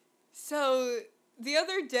So, the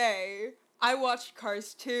other day, I watched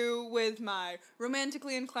Cars 2 with my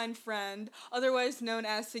romantically inclined friend, otherwise known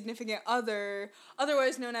as significant other,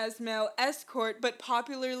 otherwise known as male escort, but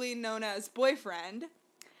popularly known as boyfriend.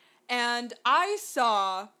 And I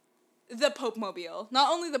saw the popemobile.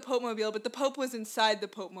 Not only the popemobile, but the Pope was inside the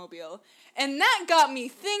popemobile. And that got me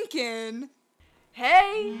thinking,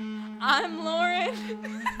 hey, I'm Lauren.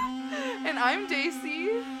 And I'm Daisy.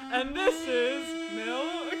 And this is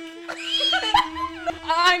Milk.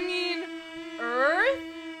 I mean, Earth,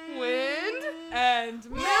 wind, and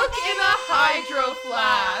milk in a hydro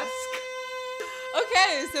flask.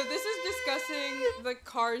 Okay, so this is discussing the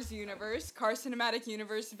Cars universe, Cars cinematic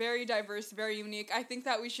universe, very diverse, very unique. I think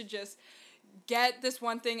that we should just get this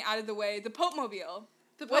one thing out of the way, the popemobile.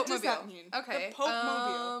 What does that mean? Okay. The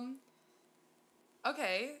popemobile.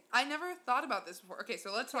 Okay, I never thought about this before. Okay,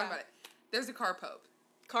 so let's talk about it. There's a car pope.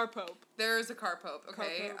 Car pope. There's a car pope,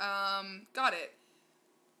 okay? Car pope. Got it.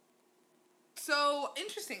 So,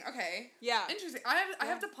 interesting, okay. Yeah. Interesting. I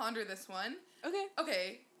have to ponder this one.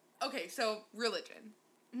 Okay. Okay, so religion.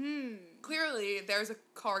 Clearly, there's a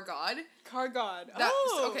car god. Car god.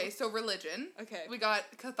 Okay, so religion. Okay. We got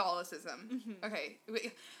Catholicism. Mm-hmm.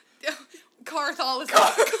 Okay. Cartholicism.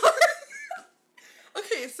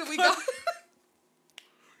 Okay, so we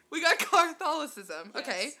got Catholicism. Yes.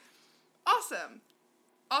 Okay. Awesome.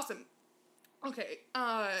 Okay.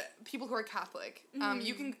 People who are Catholic.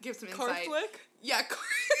 You can give some insight. Catholic? Yeah.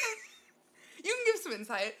 You can give some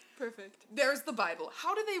insight. Perfect. There's the Bible.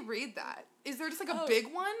 How do they read that? Is there just like a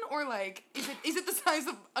big one, or like is it the size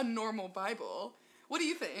of a normal Bible? What do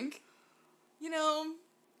you think? You know,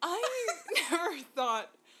 I never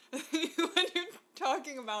thought when you're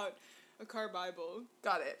talking about a car Bible.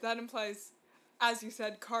 Got it. That implies, as you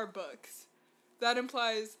said, car books. That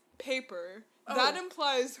implies paper. Oh. That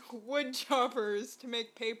implies wood choppers to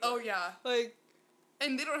make paper. Oh yeah. Like,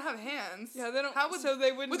 and they don't have hands. yeah, they don't. How would so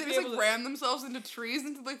they wouldn't would they be just able like to ram themselves into trees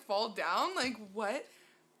until they fall down? Like what?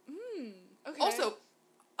 Okay. Also,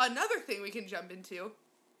 another thing we can jump into.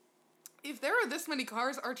 If there are this many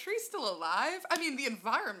cars, are trees still alive? I mean, the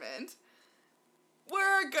environment.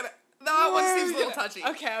 That one seems a little touchy.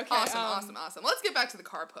 Okay. Awesome. Let's get back to the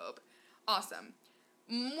car pope. Awesome.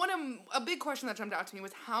 A big question that jumped out to me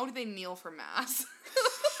was, how do they kneel for mass?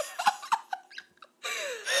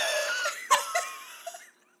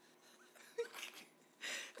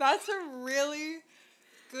 That's a really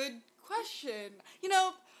good question. You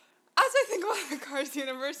know, as I think about the Cars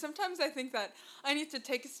universe, sometimes I think that I need to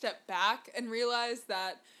take a step back and realize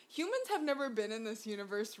that humans have never been in this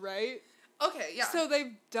universe, right? Okay, yeah. So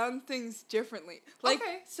they've done things differently. Like,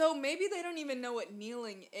 okay. So maybe they don't even know what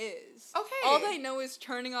kneeling is. Okay. All they know is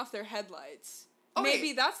turning off their headlights. Okay.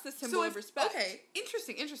 Maybe that's the symbol of respect. Okay,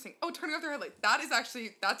 interesting. Oh, turning off their headlight.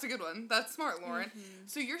 That's a good one. That's smart, Lauren. Mm-hmm.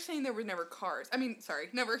 So you're saying there were never cars.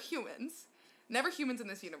 Never humans. Never humans in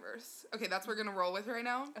this universe. Okay, that's what we're going to roll with right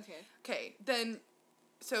now? Okay, then,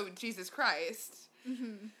 so Jesus Christ.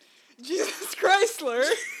 Mm-hmm. Jesus Chrysler.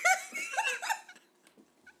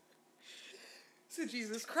 So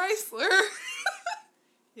Jesus Chrysler.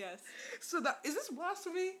 Yes. So is this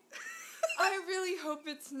blasphemy? I really hope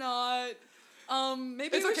it's not.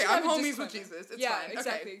 Maybe it's okay. I'm homies with Jesus. It's fine.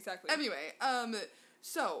 Exactly. Anyway,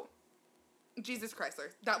 so Jesus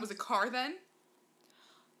Chrysler. That was a car then?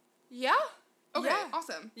 Yeah. Okay. Yeah.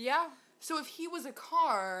 Awesome. Yeah. So if he was a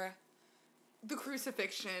car, the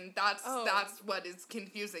crucifixion. That's what is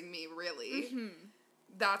confusing me. Really. Mm-hmm.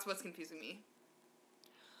 That's what's confusing me.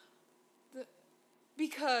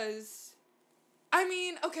 Because, I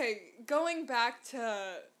mean, okay, going back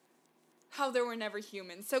to how there were never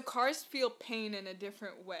humans. So cars feel pain in a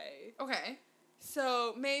different way. Okay.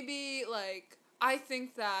 So maybe, like, I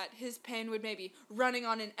think that his pain would maybe running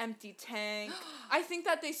on an empty tank. I think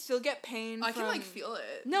that they still get pain I can, like, feel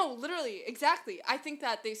it. No, literally, exactly. I think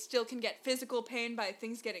that they still can get physical pain by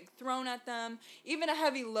things getting thrown at them. Even a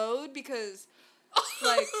heavy load, because,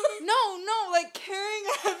 like, like, carrying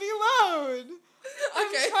a heavy load.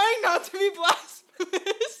 I'm trying not to be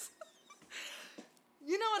blasphemous.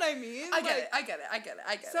 You know what I mean? I get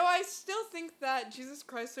it. So I still think that Jesus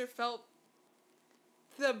Chrysler felt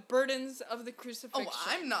the burdens of the crucifixion. Oh,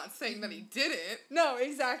 I'm not saying that he didn't. No,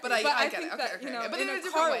 exactly. But I get think it. That, Okay. You know, but in a a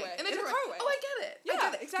different car way. way. In a car way. Oh, I get it.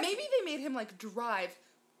 Yeah, exactly. Maybe they made him, like, drive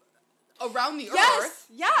around the earth.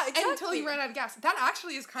 Yeah, exactly. Until he ran out of gas. That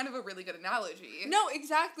actually is kind of a really good analogy. No,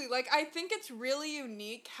 exactly. Like, I think it's really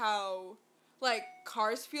unique how, like,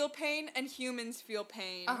 cars feel pain and humans feel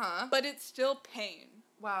pain. Uh-huh. But it's still pain.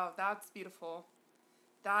 Wow, that's beautiful.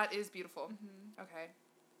 That is beautiful. Mm-hmm. Okay.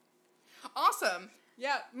 Awesome.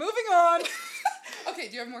 Yeah, moving on. Okay,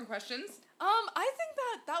 do you have more questions? I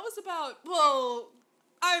think that was about, well,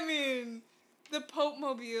 I mean, the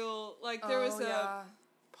popemobile, like, there was a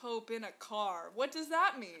pope in a car. What does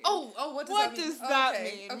that mean? What does that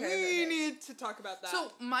mean? We need to talk about that.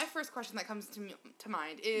 So, my first question that comes to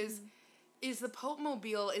mind is the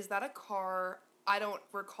popemobile, is that a car, I don't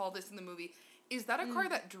recall this in the movie, is that a car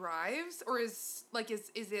that drives, or is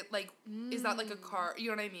it, like, is that, like, a car, you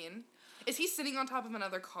know what I mean? Is he sitting on top of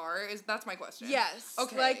another car? That's my question. Yes.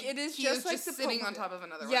 Okay. Like, it is just like the sitting on top of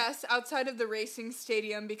another one. Yes, outside of the racing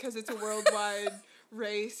stadium, because it's a worldwide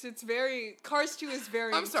race. It's very... Cars 2 is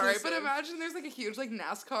very I'm sorry, inclusive. but imagine there's, like, a huge, like,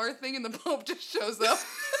 NASCAR thing and the Pope just shows up.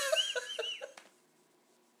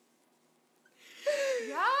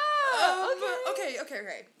 Yeah.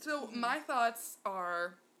 Okay. So, my thoughts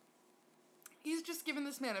are... He's just given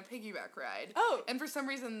this man a piggyback ride. Oh. And for some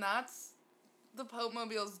reason, that's the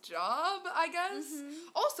Popemobile's job, I guess. Mm-hmm.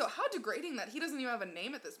 Also, how degrading that he doesn't even have a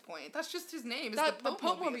name at this point. That's just his name. The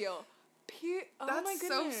Popemobile. That's my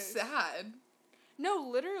goodness. so sad. No,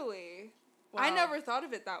 literally. Wow. I never thought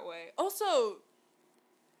of it that way. Also,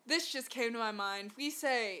 this just came to my mind. We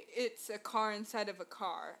say it's a car inside of a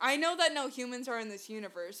car. I know that no humans are in this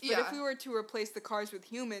universe, but if we were to replace the cars with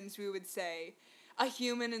humans, we would say a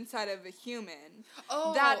human inside of a human.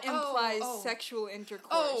 That implies sexual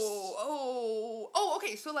intercourse.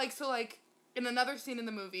 Okay. So like, in another scene in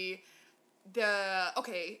the movie,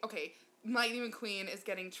 Lightning McQueen is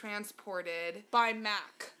getting transported by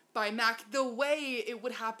Mac. The way it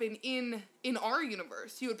would happen in our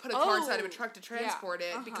universe. You would put a car inside of a truck to transport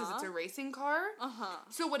it because it's a racing car.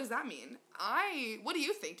 So what does that mean? What do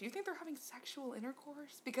you think? Do you think they're having sexual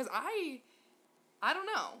intercourse? Because I don't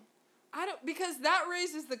know. Because that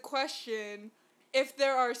raises the question if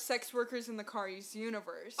there are sex workers in the Cars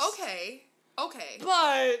universe. Okay.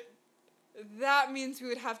 But that means we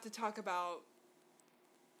would have to talk about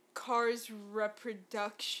Cars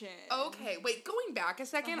reproduction. Okay, wait, going back a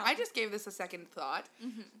second, I just gave this a second thought.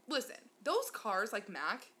 Mm-hmm. Listen, those cars like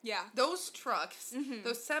Mac, those trucks,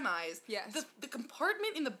 those semis, the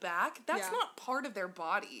compartment in the back, that's not part of their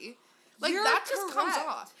body. Like, that just comes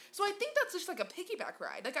off. So I think that's just, like, a piggyback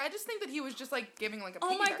ride. Like, I just think that he was just, like, giving, like, a piggyback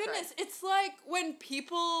ride. Oh, my goodness. It's like when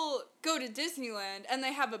people go to Disneyland and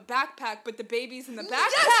they have a backpack, but the baby's in the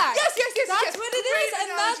backpack. Yes. That's what it is,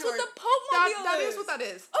 and that's what the Popemobile is. That is what that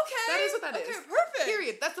is. Okay. That is what that is. Okay, perfect.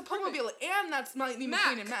 Period. That's the Popemobile, and that's Lightning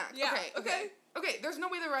McQueen and Mac. Yeah. Okay, there's no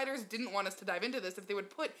way the writers didn't want us to dive into this if they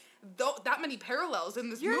would put that many parallels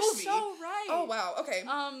in this movie. You're so right. Oh, wow. Okay.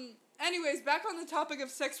 Anyways, back on the topic of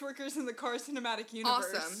sex workers in the Cars cinematic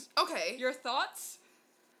universe. Awesome. Okay. Your thoughts?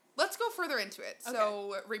 Let's go further into it. Okay.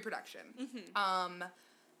 So, reproduction. Mm-hmm.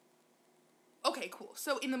 Okay, cool.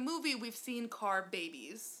 So, in the movie, we've seen car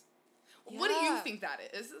babies. Yeah. What do you think that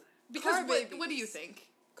is? Because what do you think?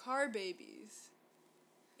 Car babies.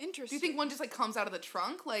 Interesting. Do you think one just, like, comes out of the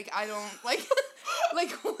trunk? Like, I don't, like,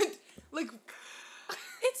 what, like...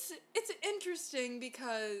 It's interesting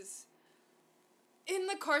because... in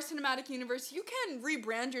the Cars cinematic universe, you can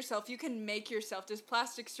rebrand yourself. You can make yourself. Does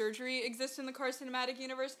plastic surgery exist in the Cars cinematic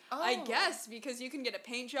universe? Oh. I guess, because you can get a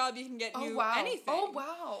paint job. You can get anything. Oh,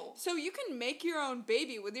 wow. So you can make your own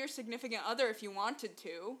baby with your significant other if you wanted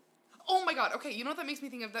to. Oh, my God. Okay, you know what that makes me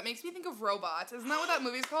think of? That makes me think of Robots. Isn't that what that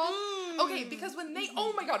movie's called? Okay, because when they...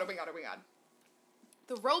 Oh, my God.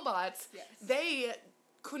 The robots, they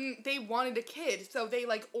wanted a kid, so they,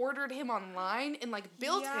 like, ordered him online and, like,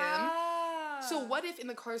 built him. So what if in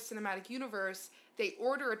the Cars cinematic universe, they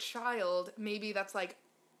order a child, maybe that's, like,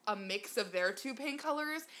 a mix of their two paint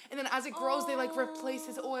colors, and then as it grows, they, like, replace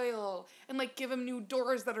his oil, and, like, give him new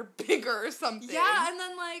doors that are bigger or something. Yeah, and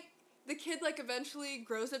then, like, the kid, like, eventually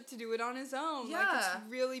grows up to do it on his own. Yeah. Like, it's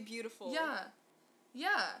really beautiful. Yeah.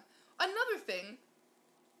 Another thing,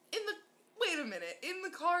 wait a minute, in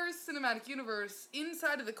the Cars cinematic universe,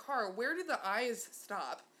 inside of the car, where do the eyes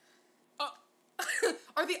stop?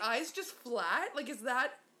 Are the eyes just flat? Like,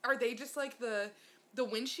 are they just, like, the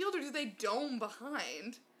windshield, or do they dome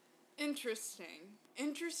behind? Interesting.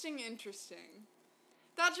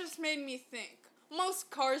 That just made me think. Most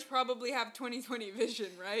cars probably have 20/20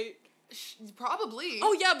 vision, right? Probably.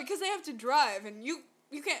 Oh, yeah, because they have to drive, and you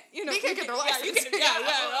can't, you know. They can't get their license.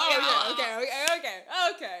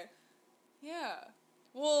 Okay. Yeah.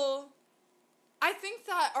 Well... I think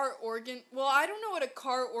that I don't know what a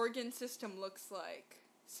car organ system looks like.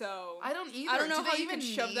 So I don't either. I don't know how you can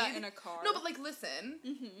shove that in a car. No, but, like, listen.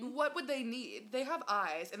 Mm-hmm. What would they need? They have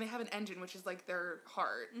eyes, and they have an engine, which is, like, their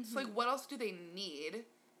heart. Mm-hmm. So, like, what else do they need?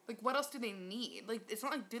 Like, it's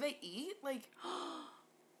not like, do they eat? Like...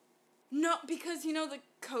 No, because the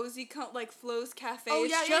cozy Flo's Cafe. Oh,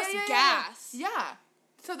 it's yeah, just yeah. gas. Yeah.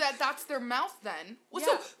 So that's their mouth then. Well,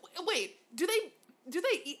 Yeah. So wait, do they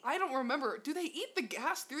eat? I don't remember. Do they eat the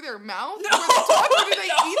gas through their mouth? No. Or do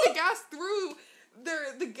they eat the gas through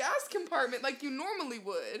the gas compartment like you normally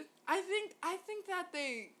would? I think that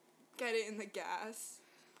they get it in the gas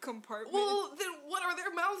compartment. Well, then what are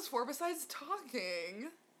their mouths for besides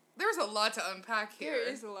talking? There's a lot to unpack here.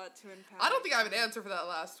 There is a lot to unpack. I don't think I have an answer for that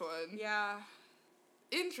last one. Yeah.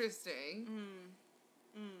 Interesting.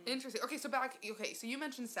 Interesting. Okay, so you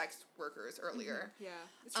mentioned sex workers earlier. Yeah.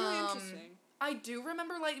 It's really interesting. I do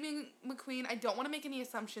remember Lightning McQueen. I don't want to make any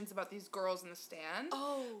assumptions about these girls in the stand.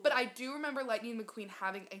 Oh. But I do remember Lightning McQueen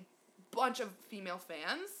having a bunch of female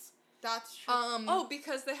fans. That's true.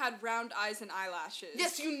 Because they had round eyes and eyelashes.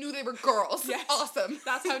 Yes, you knew they were girls. Yes. Awesome.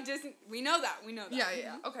 That's how Disney... We know that.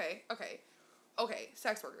 Yeah. Okay,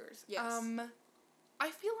 sex workers. Yes. I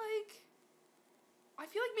feel like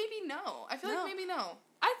maybe no. I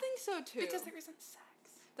think so, too. Because there isn't sex.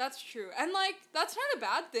 That's true. And, that's not a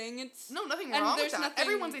bad thing. It's... No, nothing wrong with that.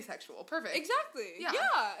 Everyone's asexual. Perfect. Exactly. Yeah.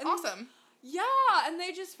 And awesome. Yeah, and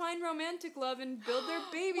they just find romantic love and build their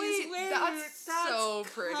babies. Wait, that's so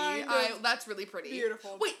pretty. That's really pretty.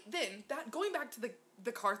 Beautiful. Wait, then going back to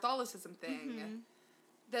the Catholicism thing,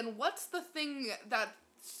 then what's the thing that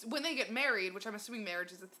when they get married, which I'm assuming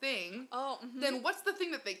marriage is a thing, then what's the thing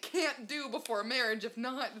that they can't do before marriage if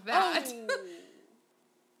not that?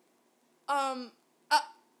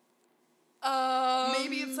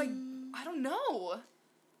 Maybe it's I don't know.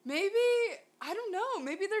 Maybe I don't know.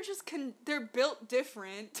 Maybe they're just they're built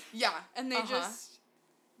different. Yeah. And they just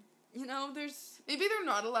there's maybe they're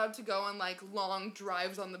not allowed to go on long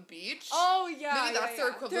drives on the beach. Oh yeah. Maybe that's their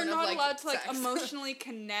equivalent they're not of allowed to sex. emotionally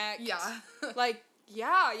connect. Yeah.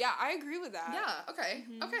 Yeah, I agree with that. Yeah, okay.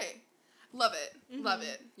 Okay. Love it. Love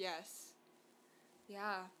it. Yes.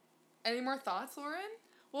 Yeah. Any more thoughts, Lauren?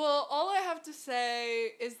 Well, all I have to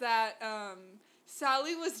say is that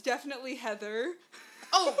Sally was definitely Heather.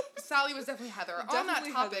 Oh, Sally was definitely Heather. On that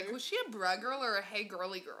Definitely topic, Heather. was she a bruh girl or a hey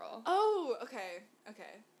girly girl? Oh, okay.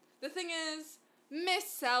 The thing is, Miss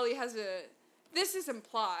Sally has this is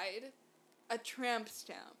implied, a tramp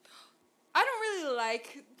stamp. I don't really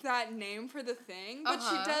like that name for the thing, but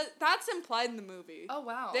she does, that's implied in the movie. Oh,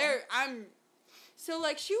 wow. So,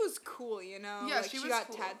 she was cool, Yeah, she was got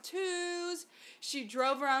cool. tattoos, she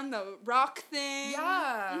drove around the rock thing.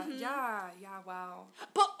 Yeah, yeah, wow.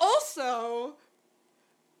 But also...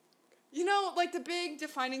 the big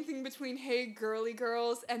defining thing between hey girly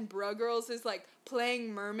girls and bruh girls is,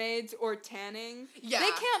 playing mermaids or tanning. Yeah.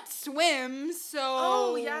 They can't swim, so...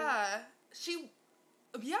 Oh, yeah.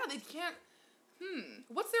 Yeah, they can't...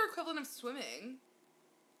 What's their equivalent of swimming?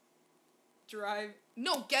 Drive...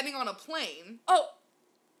 No, getting on a plane. Oh!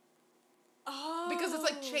 Because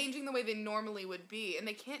it's, changing the way they normally would be, and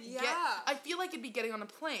they can't get... I feel like it'd be getting on a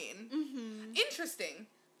plane. Mm-hmm. Interesting.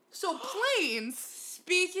 So, planes...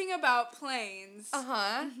 Speaking about planes...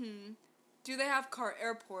 Uh-huh. Mm-hmm. Do they have car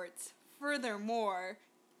airports? Furthermore,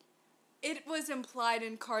 it was implied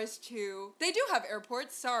in Cars 2... They do have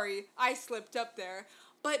airports, sorry, I slipped up there.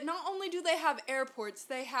 But not only do they have airports,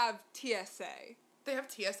 they have TSA. They have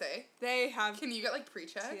TSA? They have... Can you get,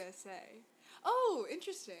 pre-check? TSA. Oh,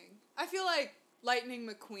 interesting. I feel like Lightning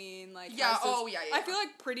McQueen, Yeah, has this, yeah. I feel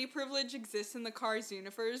like pretty privilege exists in the Cars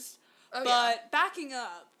universe. Oh, but backing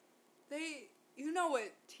up, you know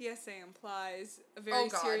what TSA implies, a very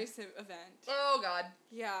serious event. Oh, God.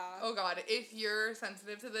 Yeah. Oh, God. If you're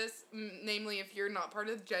sensitive to this, namely if you're not part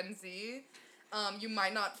of Gen Z, you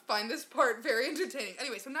might not find this part very entertaining.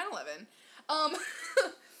 Anyway, so 9/11.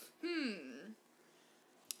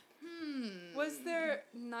 Was there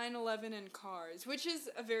 9/11 in Cars, which is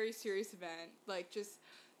a very serious event,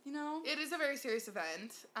 It is a very serious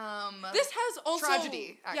event. This has also...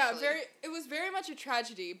 Tragedy, actually. Yeah, it was very much a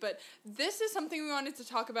tragedy, but this is something we wanted to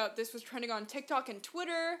talk about. This was trending on TikTok and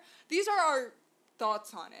Twitter. These are our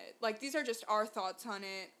thoughts on it. These are just our thoughts on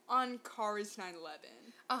it, on Cars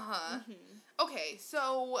 9/11. Uh-huh. Okay,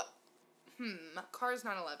 so, Cars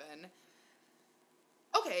 9/11.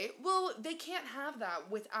 Okay, well, they can't have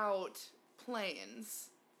that without planes.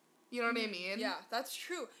 You know what I mean? Yeah, that's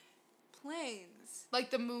true. Planes. Like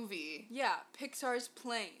the movie. Yeah, Pixar's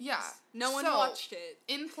Planes. Yeah. No one watched it.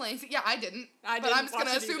 In Planes, yeah, I didn't. But I'm just gonna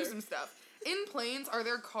watch it assume either. some stuff. In Planes, are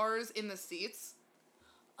there cars in the seats?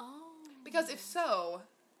 Oh. Because if so,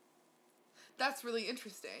 that's really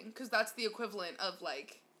interesting. Because that's the equivalent of,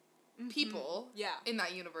 people in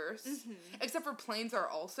that universe. Mm-hmm. Except for planes are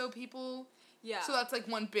also people. Yeah. So that's,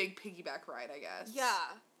 one big piggyback ride, I guess. Yeah.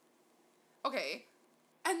 Okay.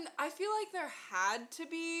 And I feel like there had to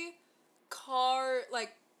be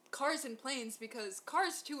cars and planes because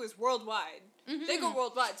Cars 2 is worldwide. Mm-hmm. They go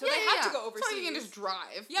worldwide, so they have to go overseas. So you can just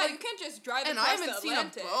drive. Yeah, you can't just drive and across I haven't the seen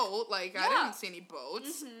Atlantic. a boat. Like, I didn't see any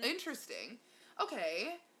boats. Mm-hmm. Interesting.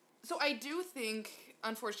 Okay. So I do think,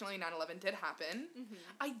 unfortunately, 9/11 did happen. Mm-hmm.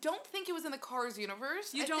 I don't think it was in the Cars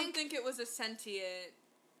universe. You don't think it was a sentient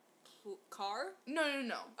car? No.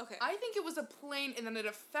 Okay. I think it was a plane and then it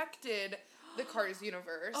affected the Cars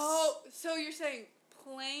universe. Oh, so you're saying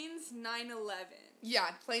Planes 9/11.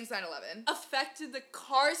 Yeah, Planes 9/11. Affected the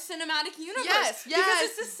Cars cinematic universe. Yes. Because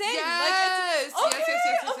it's the same. Yes. Like,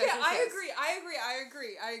 it's, okay. Yes. I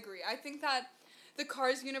agree. I think that the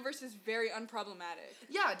Cars universe is very unproblematic.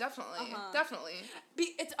 Yeah, definitely. Definitely.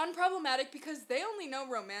 It's unproblematic because they only know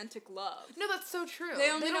romantic love. No, that's so true.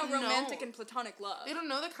 They only know romantic and platonic love. They don't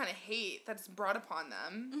know the kind of hate that's brought upon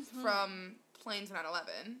them from Planes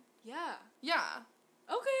 9/11. Yeah. Yeah.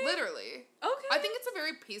 Okay. Literally. Okay. I think it's a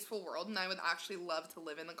very peaceful world, and I would actually love to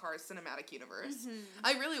live in the Cars cinematic universe. Mm-hmm.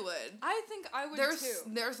 I really would. I think I would too.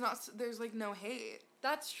 There's like no hate.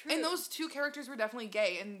 That's true. And those two characters were definitely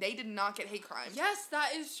gay, and they did not get hate crimes. Yes,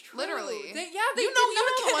 that is true. Literally. They you know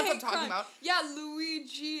the ones I'm talking about. Yeah,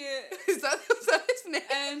 Luigi. Is that his name?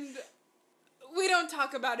 And we don't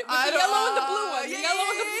talk about it. But the yellow and the blue one. The yellow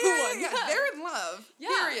and the blue one. Yeah, they're in love. Yeah.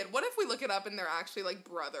 Period. What if we look it up and they're actually like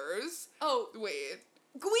brothers? Oh. Wait.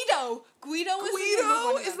 Guido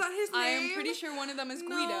is that his name? I am pretty sure one of them is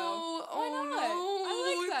Guido. No. Why not? No.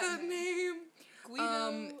 I like that name.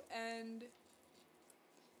 Guido and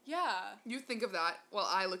yeah. You think of that while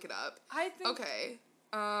I look it up. I think. Okay.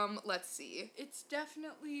 Let's see. It's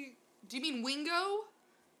definitely. Do you mean Wingo?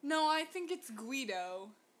 No, I think it's Guido.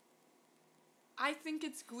 You think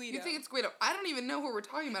it's Guido? I don't even know who we're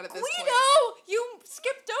talking about at this point. Guido! You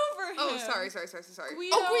skipped over him. Oh, sorry.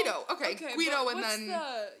 Guido. Oh, Guido. Okay, Guido, and what's then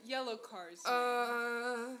the yellow Cars?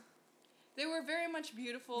 They were very much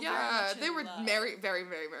beautiful. Yeah, they were very, very,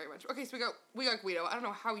 very, very much. Okay, so we got Guido. I don't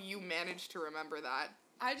know how you managed to remember that.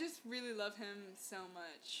 I just really love him so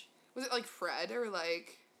much. Was it like Fred or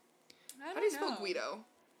like? How do you spell Guido?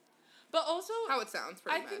 But also how it sounds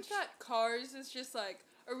pretty much. I think that Cars is just like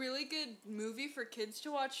a really good movie for kids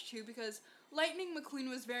to watch too because Lightning McQueen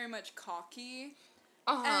was very much cocky.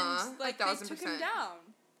 And like 1,000%. they took him down.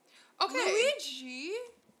 Okay. Luigi?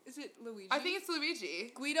 Is it Luigi? I think it's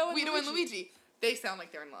Luigi. Guido and Luigi. They sound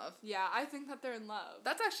like they're in love. Yeah, I think that they're in love.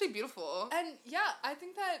 That's actually beautiful. And yeah, I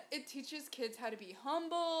think that it teaches kids how to be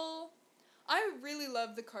humble. I really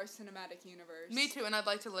love the Cars cinematic universe. Me too, and I'd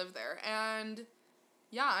like to live there. And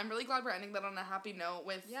yeah, I'm really glad we're ending that on a happy note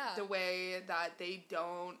with the way that they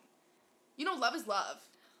don't... You know, love is love.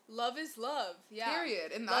 Love is love, yeah.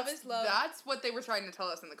 Period. And love is love. That's what they were trying to tell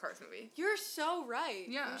us in the Cars movie. You're so right.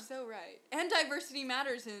 Yeah. You're so right. And diversity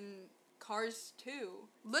matters in Cars too.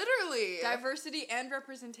 Literally. Diversity and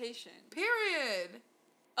representation. Period.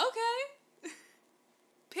 Okay.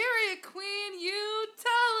 Period, Queen. You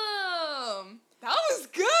tell them. That was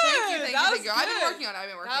good. Thank you. That was good. I've been working on it.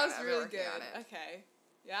 That was really good. Okay.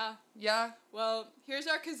 Yeah. Yeah. Well, here's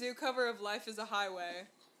our kazoo cover of Life is a Highway.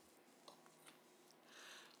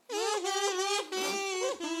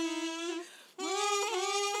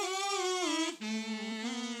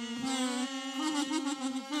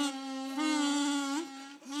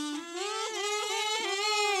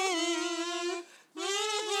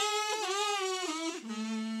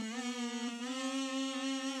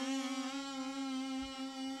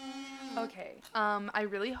 Okay. I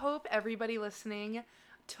really hope everybody listening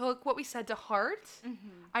took what we said to heart. Mm-hmm.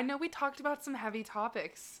 I know we talked about some heavy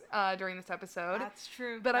topics during this episode. That's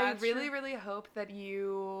true. But I really hope that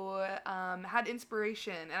you had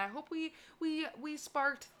inspiration, and I hope we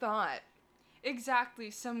sparked thought.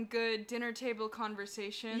 Exactly. Some good dinner table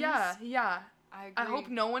conversations. Yeah. I agree. I hope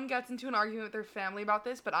no one gets into an argument with their family about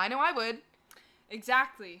this, but I know I would.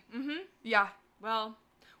 Exactly. Mm-hmm. Yeah. Well,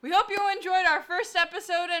 we hope you enjoyed our first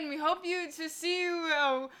episode, and we hope to see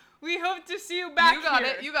you. We hope to see you back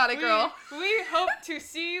here. You got it, girl. We hope to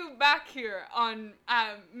see you back here on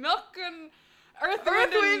Milk and Earth,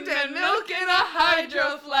 Wind, and Milk in a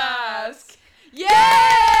Hydro Flask. Yeah!